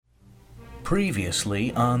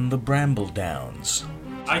Previously on the Bramble Downs.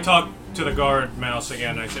 I talked to the guard mouse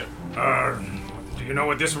again. I said, do you know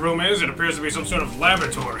what this room is? It appears to be some sort of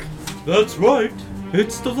laboratory. That's right.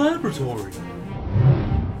 It's the laboratory.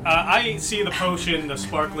 I see the potion, the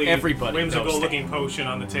sparkly, whimsical-looking knows potion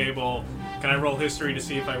on the table. Can I roll history to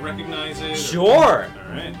see if I recognize it? Sure.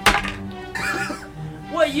 All right.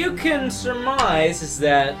 What you can surmise is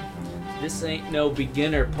that this ain't no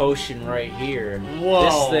beginner potion right here. Whoa.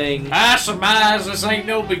 This thing, I surmise this ain't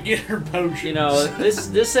no beginner potion. you know,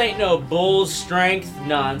 this ain't no bull strength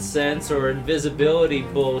nonsense or invisibility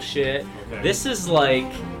bullshit. Okay. This is like,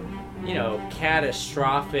 you know,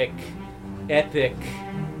 catastrophic, epic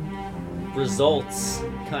results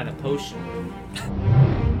kind of potion.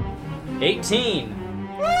 18.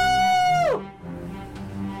 Woo!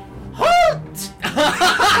 Halt!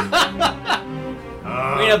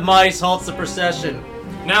 Queen of Mice halts the procession.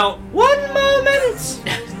 Now, 1 moment!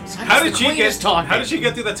 how did she Queen is get? talking. How did she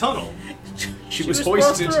get through the tunnel? She was was brought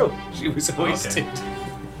hoisted. through. She was hoisted.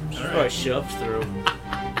 Probably shoved through.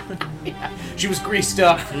 She was greased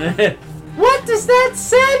up. What does that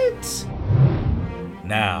scent?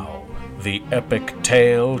 Now, the epic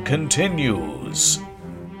tale continues.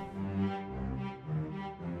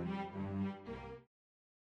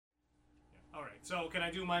 All right. So, can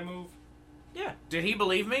I do my move? Yeah, Did he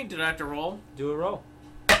believe me? Did I have to roll? do a roll.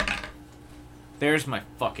 There's my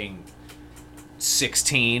fucking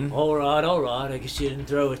 16. Alright, I guess you didn't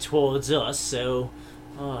throw it towards us, so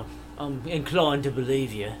I'm inclined to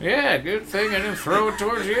believe you. Yeah, good thing I didn't throw it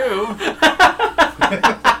towards you.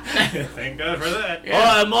 Thank God for that. Yeah.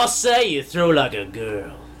 Oh, I must say, you throw like a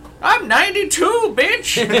girl. I'm 92,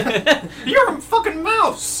 bitch. You're a fucking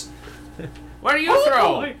mouse. What do you throw?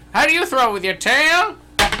 boy. How do you throw, with your tail?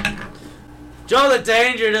 Joe the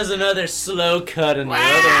Danger does another slow cut in the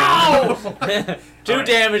Wow! other one. 2 Alright.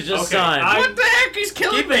 damage this Okay, time. What the heck? He's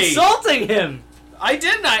killing Keep me. insulting him! I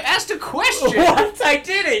didn't. I asked a question. What? I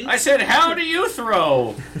didn't! I said, how do you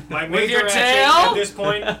throw? My With major your action tail? at this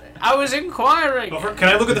point. I was inquiring. Can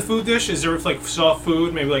I look at the food dish? Is there like soft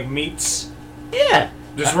food, maybe like meats? Yeah,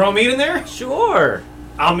 There's raw meat in there? sure.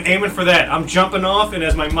 I'm aiming for that. I'm jumping off, and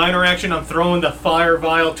as my minor action, I'm throwing the fire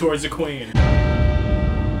vial towards the queen.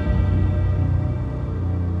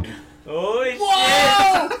 Oh, shit.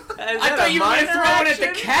 Whoa! I thought you were minor throwing at the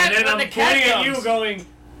action? cat And then when I'm the cat pointing at comes. you, going,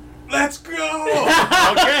 "Let's go!"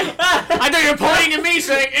 Okay. I thought you were pointing at me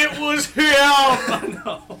saying it was him.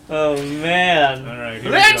 No. Oh, man. All right,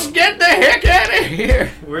 here Let's we go. get the heck out of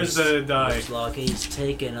here. Where's the die? Looks like he's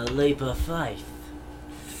taking a leap of faith.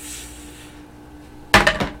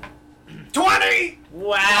 20.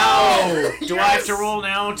 Wow! Do I have to roll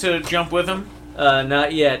now to jump with him?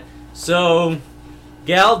 Not yet. So,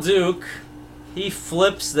 Gal Duke, he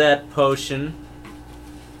flips that potion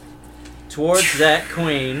towards that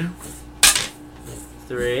queen.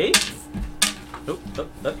 3. Oh,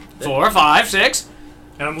 4, 5, 6.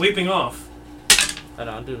 And I'm leaping off. I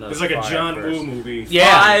don't do nothing. It's like a John Woo movie.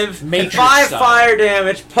 Yeah. 5 Matrix 5 style. fire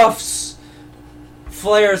damage, puffs,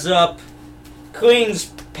 flares up. Queen's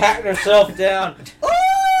patting herself down.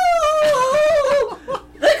 Ooh! The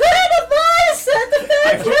Queen of Mice at the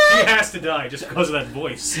I hope she fantastic! has to die just because of that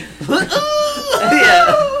voice.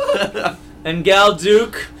 Yeah. And Gal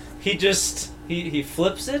Duke, he just he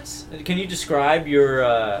flips it. Can you describe your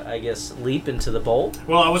I guess leap into the bowl?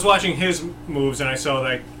 Well, I was watching his moves and I saw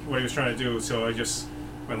like what he was trying to do, so I just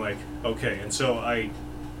went like, okay. And so I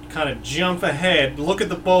kind of jump ahead, look at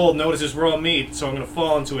the bowl, notice it's raw meat, so I'm gonna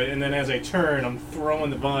fall into it. And then as I turn, I'm throwing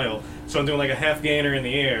the vial, so I'm doing like a half gainer in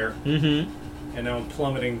the air, Mm-hmm. and now I'm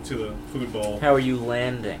plummeting to the food bowl. How are you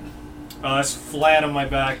landing? It's flat on my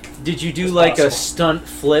back. Did you do It's like a possible. stunt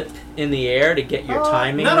flip in the air to get your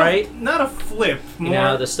timing not right? Not a flip. You More, know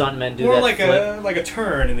how the stuntmen do more that like flip? a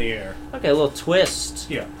turn in the air. Okay, a little twist.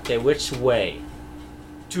 Yeah, Okay, which way?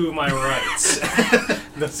 to my rights.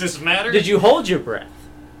 Does this matter? Did you hold your breath?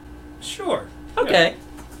 Sure. Okay.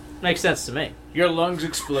 Makes sense to me. Your lungs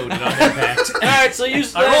exploded on impact. Alright, so you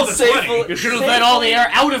I rolled land a 20. safely. You should have let all the air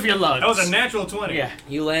out of your lungs. That was a natural 20. Yeah.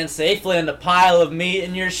 You land safely on the pile of meat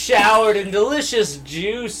and you're showered in delicious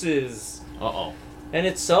juices. Uh-oh. And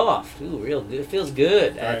it's soft. Ooh, real good. It feels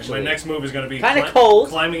good, All right, actually. my next move is going to be Kinda cold.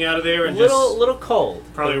 climbing out of there and little cold.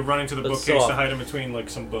 just probably running to the but bookcase soft. to hide in between like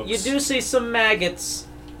some books. You do see some maggots,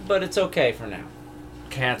 but it's okay for now.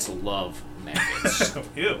 Cats love maggots.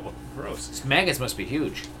 Ew, gross. These maggots must be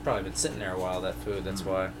huge. Probably been sitting there a while, that food, that's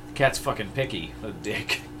why. Cat's fucking picky. A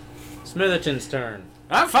dick. Smitherton's turn.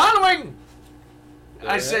 I'm following! I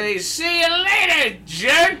ahead. say, see you later,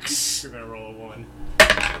 jerks! You're going to roll a 1.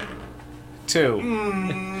 2.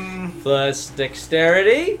 Mm, Plus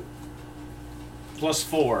dexterity. plus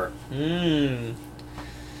 4. Mmm.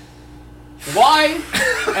 Why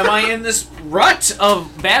am I in this rut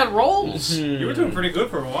of bad rolls? You were doing pretty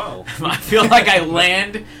good for a while. I feel like I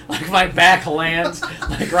land, like my back lands,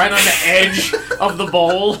 like right on the edge of the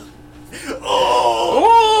bowl.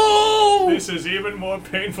 Oh! This is even more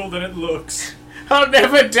painful than it looks. I'll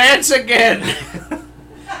never dance again.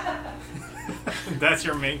 That's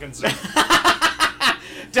your main concern.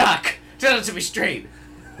 Doc, tell it to me straight.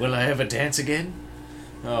 Will I ever dance again?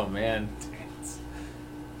 Oh man,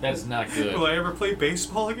 that's not good. Will I ever play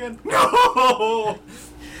baseball again? No!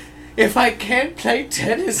 If I can't play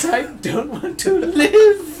tennis, I don't want to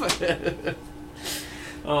live.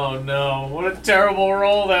 Oh no, what a terrible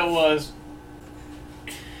roll that was.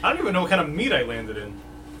 I don't even know what kind of meat I landed in.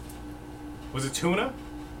 Was it tuna?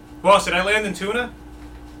 Boss, did I land in tuna?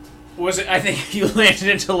 Was it? I think you landed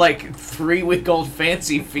into like 3-week-old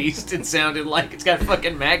Fancy Feast. It sounded like it's got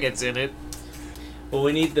fucking maggots in it. Well,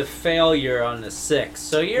 we need the failure on the 6.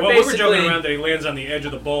 So you're Well, we were basically... joking around that he lands on the edge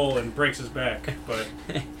of the bowl and breaks his back, but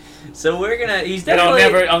So we're gonna... He's And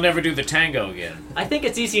definitely... I'll never do the tango again. I think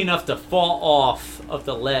it's easy enough to fall off of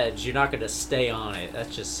the ledge. You're not gonna stay on it.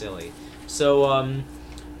 That's just silly. So,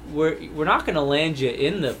 we're not gonna land you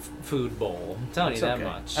in the food bowl. I'm telling you that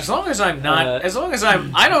much. As long as I'm not,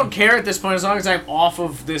 I don't care at this point. As long as I'm off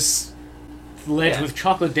of this ledge Yeah. with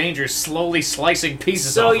chocolate danger, slowly slicing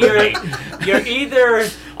pieces So off of me. you're either...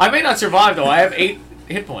 I may not survive though. I have 8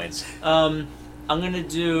 hit points. I'm gonna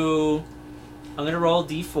roll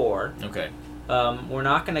D4. Okay. We're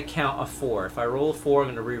not gonna count a 4. If I roll a 4, I'm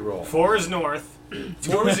gonna re-roll. 4 is north, 2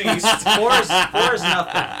 is east. 4 is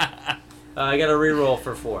nothing. I got to re-roll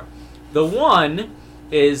for 4. The 1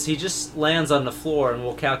 is he just lands on the floor and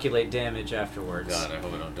we'll calculate damage afterwards. God, I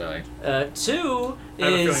hope I don't die. 2 I have a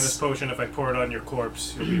feeling this is... potion, if I pour it on your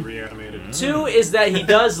corpse, you'll be reanimated. 2 is that he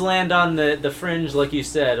does land on the fringe, like you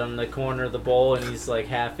said, on the corner of the bowl, and he's like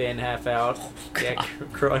half in, half out. Yeah,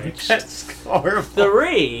 crunch. That's horrible.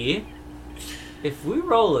 3, if we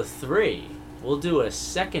roll a 3, we'll do a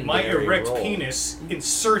secondary My erect roll. penis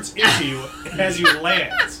inserts into you as you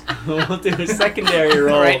land. We'll do a secondary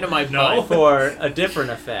roll Right into my butt. for a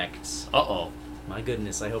different effect. Uh-oh. My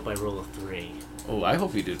goodness, I hope I roll a 3. Oh, I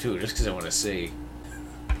hope you do too, just because I want to see.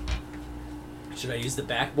 Should I use the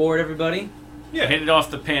backboard, everybody? Yeah. Hit it off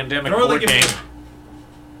the pandemic Throw board the game. game.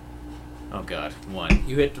 Oh god, 1.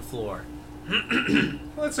 You hit the floor.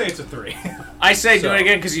 Let's say it's a 3. I say do So- it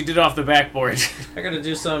again because you did off the backboard. I gotta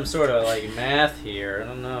do some sort of like math here. I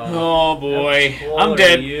don't know. Oh boy, How tall I'm are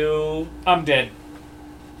dead. You. I'm dead.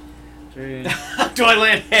 3. Do I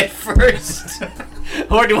land head first,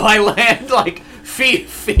 or do I land like feet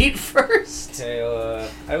first? Okay,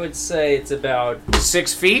 I would say it's about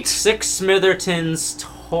 6 feet. 6 Smithertons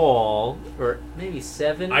tall, or maybe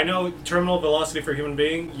 7. I know terminal velocity for a human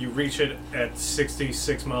being, you reach it at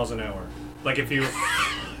 66 miles an hour. Like if you...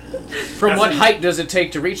 From what height does it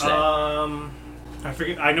take to reach that? I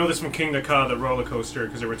forget. I know this from King Ka, the roller coaster,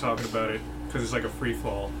 because they were talking about it, because it's like a free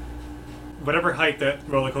fall. Whatever height that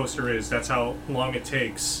roller coaster is, that's how long it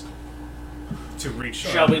takes to reach.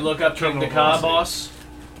 Shall we look up King terminal Ka, velocity.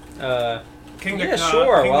 boss? King Yeah, Ka,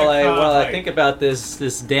 sure. King While I height. think about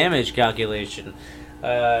this damage calculation,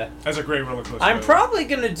 That's a great roller coaster. I'm probably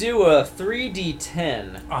gonna do a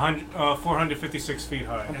 3d10. 456 feet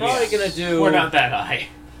high. I'm probably gonna do. We're not that high.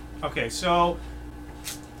 Okay, so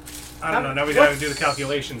I don't know. Now we gotta do the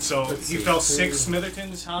calculation. So Let's he see, fell 3. 6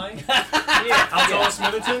 Smithertons high. Yeah, How tall is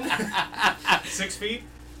Smitherton? 6 feet.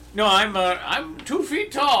 No, I'm 2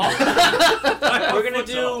 feet tall. we're gonna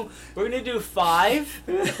do 5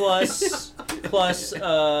 plus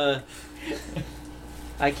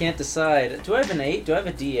I can't decide. Do I have an 8? Do I have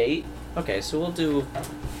a D8? Okay, so we'll do.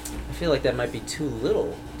 I feel like that might be too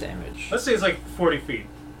little damage. Let's say it's like 40 feet.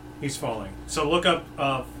 He's falling. So look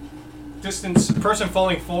up distance. Person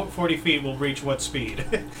falling 40 feet will reach what speed?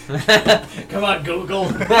 Come on, Google.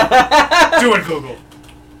 Do it, Google.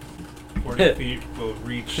 40 feet will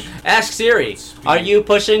reach. Ask Siri. Speed. Are you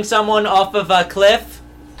pushing someone off of a cliff?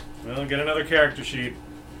 Well, get another character sheet.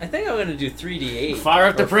 I think I'm gonna do 3d8. Fire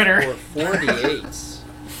up the printer. Or 4d8s.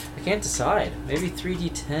 I can't decide. Maybe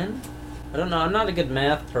 3d10? I don't know. I'm not a good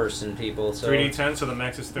math person, people. So 3d10, so the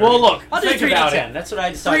max is 30. Well, look, I'll do think about 3d10. it. That's what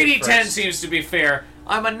I decided. 3d10 first. seems to be fair.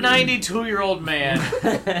 I'm a 92-year-old man.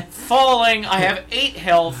 Falling, I have 8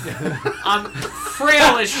 health. I'm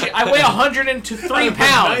frail as shit. I weigh 103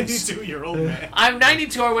 pounds. 92-year-old man. I'm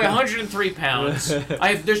 92, I weigh 103 pounds.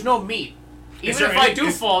 There's no meat. Is Even there if I any- do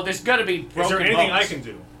is- fall, there's gotta be broken Is there anything bones. I can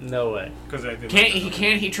do? No way. Because I did.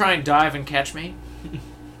 Can't he try and dive and catch me?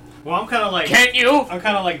 Well, I'm kind of like. Can't you? I'm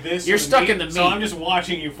kind of like this. You're stuck in the So meat. I'm just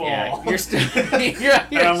watching you fall. Yeah,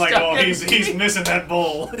 you're and I'm like, stuck oh, in he's the meat. missing that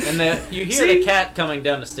bowl. And you hear the cat coming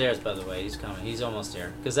down the stairs, by the way. He's coming. He's almost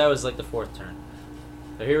here. Because that was like the 4th turn.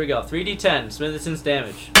 So here we go. 3d10. Smitherson's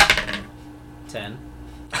damage. 10.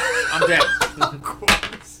 I'm dead. Of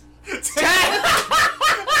course.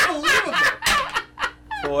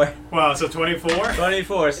 4. Wow, so 24?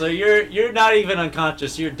 24. So you're not even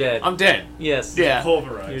unconscious. You're dead. I'm dead. Yes. Yeah.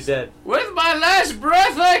 Pulverized. You're dead. With my last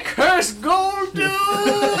breath, I curse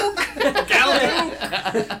Golduke.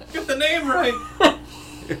 Galduke! Get the name right.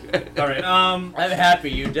 Alright, I'm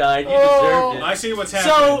happy you died. You Oh, deserved it. I see what's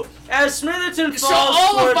happening. So, as Smitherton So falls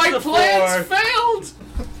all of towards my the plans floor, failed.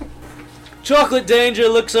 Chocolate Danger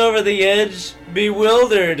looks over the edge,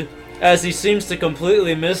 bewildered, as he seems to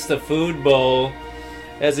completely miss the food bowl.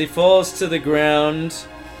 As he falls to the ground,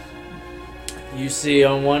 you see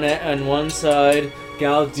on one side,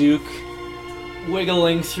 Galduke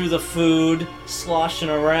wiggling through the food, sloshing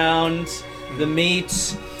around the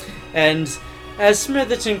meat, and as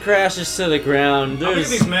Smitherton crashes to the ground, How big are there's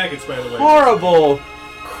these maggots, by the way? horrible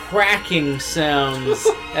cracking sounds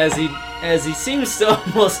as he seems to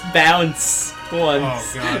almost bounce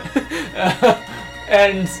once. Oh, God.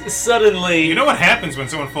 And suddenly, You know what happens when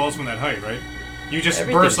someone falls from that height, right? You just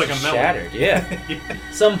everything's burst like a melon. shattered. Yeah.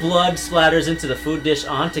 Some blood splatters into the food dish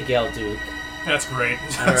onto Galduke. That's great.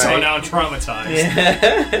 All So right. now I'm traumatized.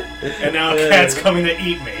 Yeah. And now a cat's coming to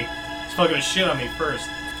eat me. It's probably gonna shit on me first.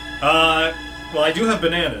 Well, I do have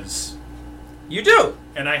bananas. You do.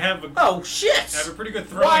 And I have a Oh shit! pretty good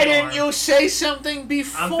throwing Why didn't arm. you say something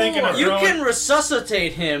before? I'm thinking of You throwing- can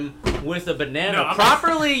resuscitate him with a banana No, I'm-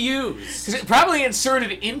 properly used. Is it probably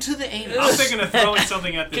inserted into the anus? I'm thinking of throwing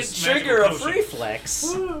something at Can this trigger a magical potion.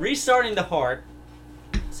 reflex, restarting the heart.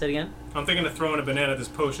 Say it again. I'm thinking of throwing a banana at this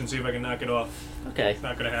potion, see if I can knock it off. Okay. It's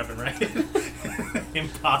not gonna happen, right?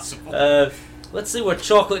 Impossible. Let's see what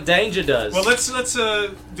Chocolate Danger does. Well, let's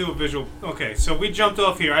do a visual. Okay, so we jumped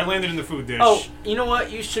off here. I landed in the food dish. Oh, you know what?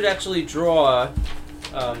 You should actually draw.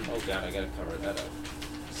 Oh god, I gotta cover that up.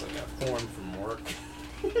 It's like a form from work.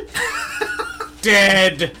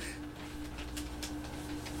 Dead.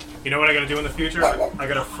 You know what I gotta do in the future? I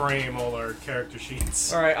gotta frame all our character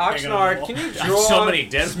sheets. All right, Hang on Oxnard, the can wall. you I have draw so many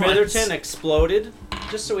dead Smitherton ones. exploded,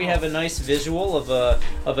 just so we have a nice visual of a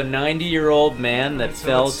 90-year-old man that So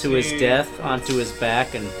fell let's to his see. death onto his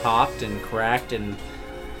back and popped and cracked and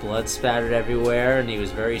blood spattered everywhere, and he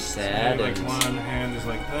was very sad. Like and one hand is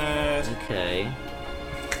like that. okay,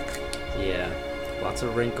 yeah, lots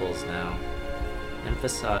of wrinkles now.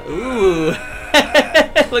 Emphasize. Ooh,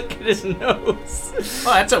 look at his nose.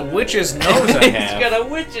 Oh, that's a witch's nose I He's have. got a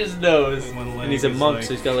witch's nose, One leg and he's a is monk, like-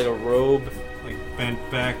 so he's got like a robe. Like bent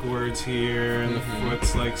backwards here, and the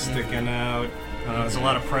foot's like sticking out. There's a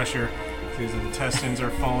lot of pressure. His intestines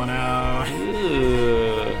are falling out.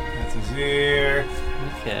 Ooh. That's his ear.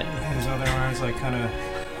 Okay. His other arm's like kind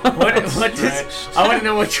of What does, stretched. I want to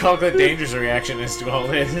know what Chocolate Danger's reaction is to all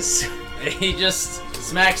this. He just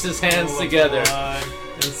smacks his hands Full of together blood.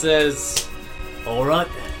 and says, "All right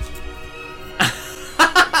then.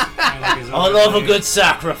 And, like, his I other love a leg. good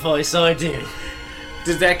sacrifice. I did."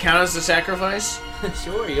 Does that count as a sacrifice?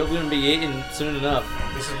 Sure, you're gonna be eaten soon enough.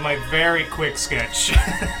 This is my very quick sketch.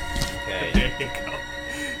 Okay. There you go.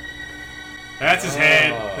 That's his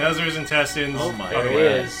head. Those are his intestines. Oh my There he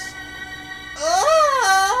God. is.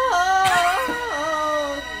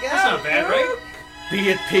 That's not bad, right?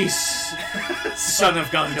 Be at peace, son of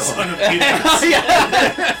Gondor. Son of Peter.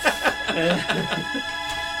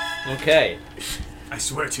 Okay. I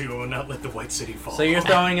swear to you, I will not let the White City fall. So you're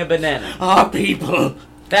throwing a banana. Our people.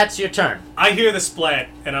 That's your turn. I hear the splat,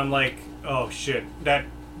 and I'm like, oh shit, that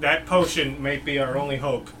potion may be our only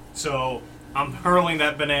hope. So I'm hurling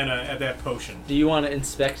that banana at that potion. Do you want to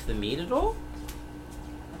inspect the meat at all?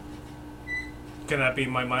 Can that be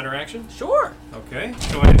my minor action? Sure. Okay.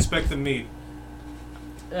 So I inspect the meat.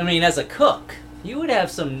 I mean, as a cook, you would have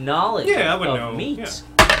some knowledge Yeah, I of would know, meat. yeah.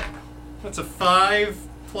 That's a 5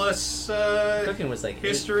 plus. Cooking was like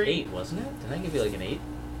History. 8, wasn't it? Did I give you like an 8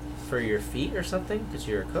 for your feet or something? Because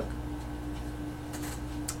you're a cook.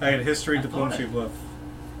 I had history, I diplomacy, thought bluff.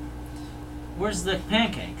 Where's the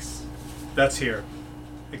pancakes? That's here.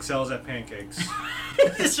 Excels at pancakes.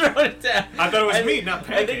 Just wrote it down. I thought it was I meat, think- not I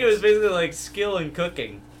pancakes. think it was basically like skill in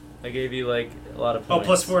cooking. I gave you like a lot of Oh, points.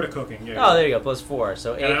 plus 4 to cooking. Yeah. Oh, there you go. Plus 4.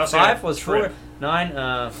 So And I 8, also 5 had plus shrimp. 4,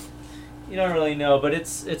 9. You don't really know, but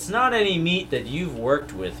it's not any meat that you've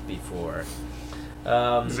worked with before.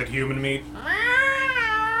 Is it human meat?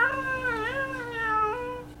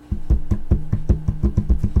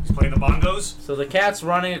 He's playing the bongos. So the cat's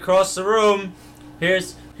running across the room.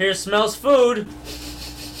 Here's Here smells food.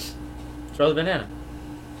 Throw the banana.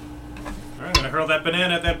 Alright, I'm gonna hurl that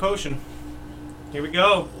banana at that potion. Here we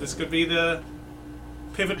go. This could be the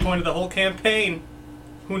pivot point of the whole campaign.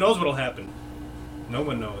 Who knows what'll happen? No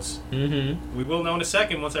one knows. Mm-hmm. We will know in a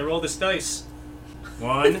second once I roll this dice.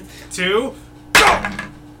 1, 2, go!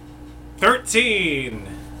 13!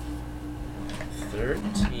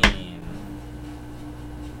 13.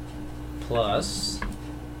 Plus...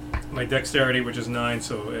 My dexterity, which is 9,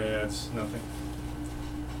 so it's nothing.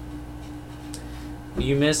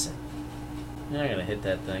 You miss... You're not gonna hit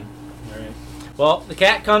that thing. Alright. Well, the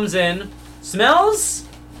cat comes in, smells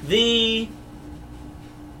the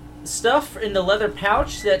stuff in the leather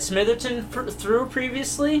pouch that Smitherton threw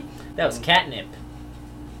previously. That was catnip.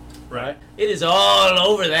 Right. It is all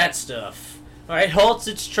over that stuff. Alright, halts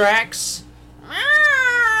its tracks.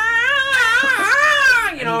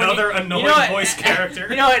 You know, Another annoying voice character.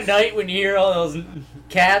 You know, at night when you hear all those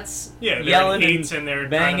cats Yeah, they're yelling in heats and they're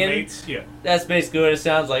trying to banging. mate. Yeah. That's basically what it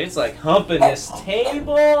sounds like. It's like humping this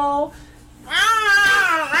table.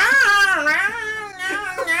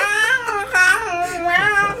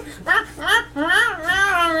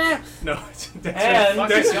 No, And-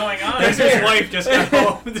 What is going on? Dexter's wife just got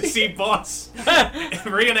home to see Boss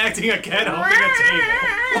reenacting a cat humping a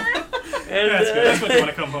table. And, That's good. That's when you want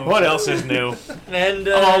to come home. What else is new? And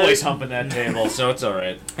I'm always humping that table, so it's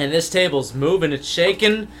alright. And this table's moving, it's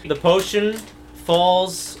shaking. The potion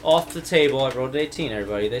falls off the table. I rolled an 18,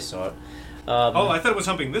 everybody. They saw it. Oh, I thought it was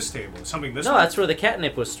humping this table. It's humping this No, one. that's where the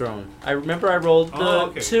catnip was thrown. I remember I rolled the Oh,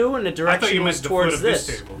 okay. 2 and the direction you was meant the towards foot of this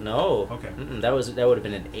this. table. No. Okay. That would have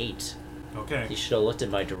been an 8. Okay. You should have looked at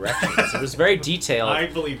my directions. It was very detailed I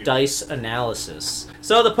believe you. dice analysis.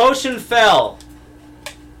 So the potion fell.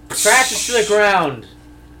 Crashes to the ground.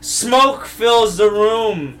 Smoke fills the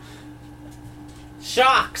room.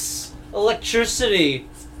 Shocks. Electricity.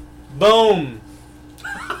 Boom.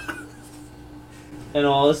 And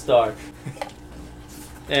all is dark.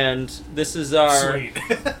 And this is our Sweet.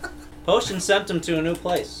 potion sent him to a new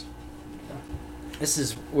place.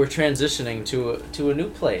 We're transitioning to a new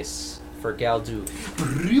place for Galdu.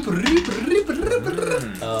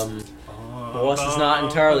 Boss is not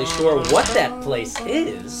entirely sure what that place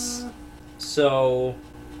is. So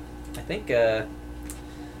I think that's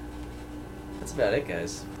about it,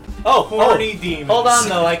 guys. Horny demons. Hold on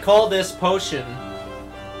though, I call this potion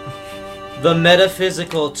the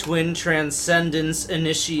Metaphysical Twin Transcendence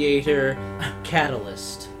Initiator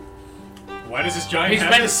Catalyst. Why does this giant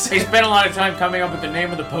have this? He spent a lot of time coming up with the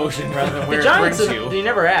name of the potion rather than where The it giant's brings you. you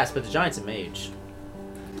never asked, but the giant's a mage.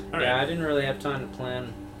 All right. Yeah, I didn't really have time to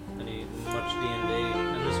plan much D&D,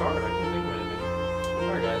 and it's hard. I couldn't think of anything.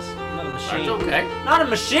 Sorry, guys. I'm not a machine. That's okay. Not a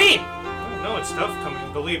machine! No, it's tough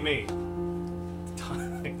coming. Believe me.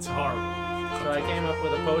 It's horrible. So I came up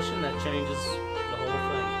with a potion that changes